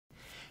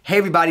Hey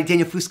everybody,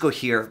 Daniel Fusco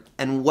here,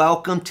 and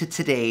welcome to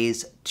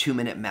today's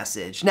 2-minute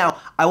message. Now,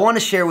 I want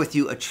to share with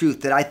you a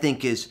truth that I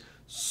think is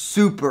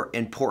super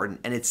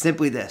important, and it's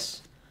simply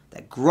this,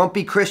 that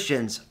grumpy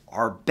Christians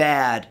are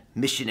bad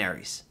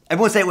missionaries.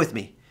 Everyone say it with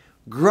me.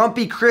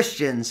 Grumpy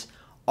Christians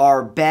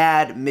are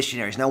bad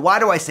missionaries. Now, why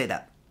do I say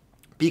that?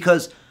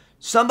 Because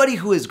somebody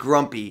who is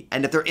grumpy,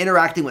 and if they're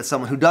interacting with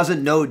someone who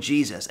doesn't know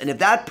Jesus, and if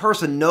that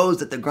person knows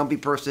that the grumpy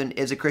person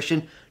is a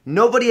Christian,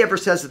 nobody ever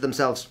says to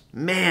themselves,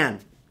 man,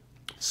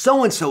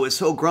 so-and-so is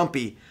so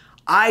grumpy.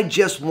 I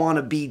just want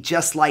to be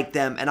just like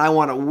them and I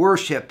want to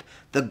worship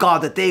the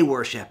God that they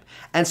worship.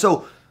 And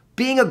so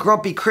being a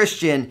grumpy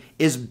Christian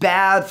is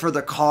bad for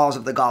the cause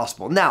of the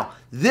gospel. Now,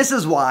 this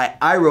is why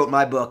I wrote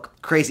my book,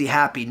 Crazy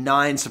Happy,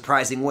 9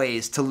 Surprising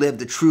Ways to Live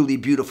the Truly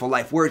Beautiful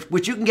Life,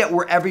 which you can get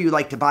wherever you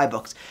like to buy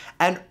books.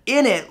 And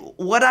in it,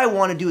 what I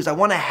want to do is I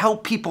want to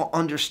help people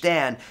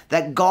understand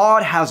that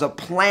God has a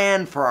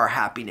plan for our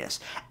happiness.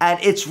 And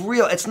it's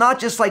real. It's not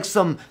just like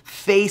some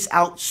face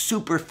out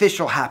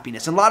superficial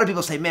happiness. And a lot of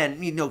people say,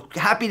 man,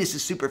 happiness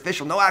is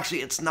superficial. No,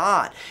 actually it's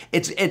not.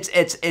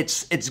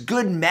 It's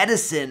good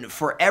medicine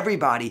for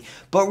everybody.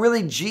 But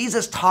really,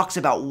 Jesus talks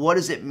about what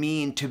does it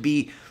mean to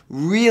be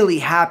really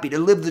happy, to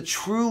live the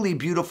truly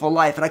beautiful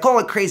life. And I call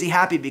it Crazy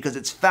Happy because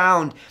it's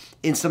found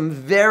in some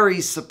very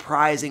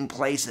surprising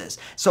places.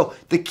 So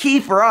the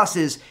key for us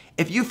is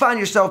if you find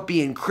yourself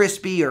being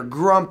crispy or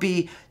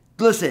grumpy,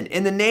 listen,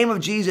 in the name of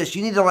Jesus,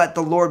 you need to let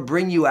the Lord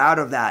bring you out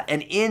of that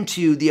and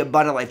into the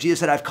abundant life. Jesus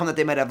said, I've come that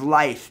they might have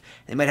life.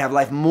 They might have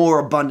life more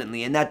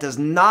abundantly. And that does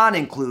not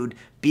include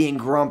being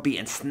grumpy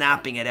and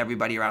snapping at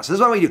everybody around. So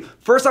this is what we do.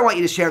 First, I want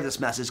you to share this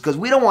message because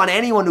we don't want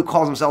anyone who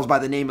calls themselves by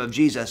the name of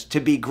Jesus to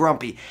be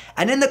grumpy.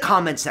 And in the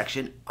comment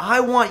section, I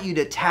want you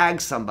to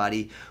tag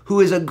somebody who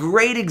is a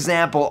great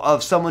example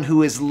of someone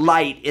who is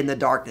light in the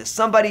darkness,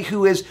 somebody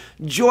who is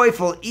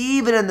joyful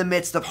even in the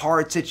midst of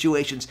hard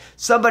situations,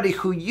 somebody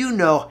who you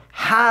know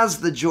has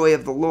the joy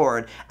of the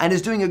Lord and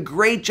is doing a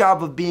great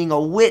job of being a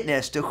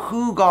witness to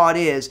who God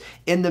is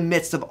in the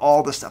midst of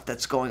all the stuff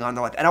that's going on in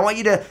their life. And I want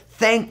you to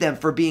thank them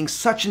for being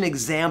such an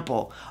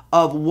example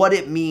of what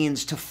it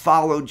means to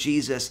follow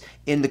Jesus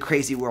in the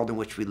crazy world in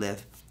which we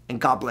live.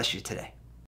 And God bless you today.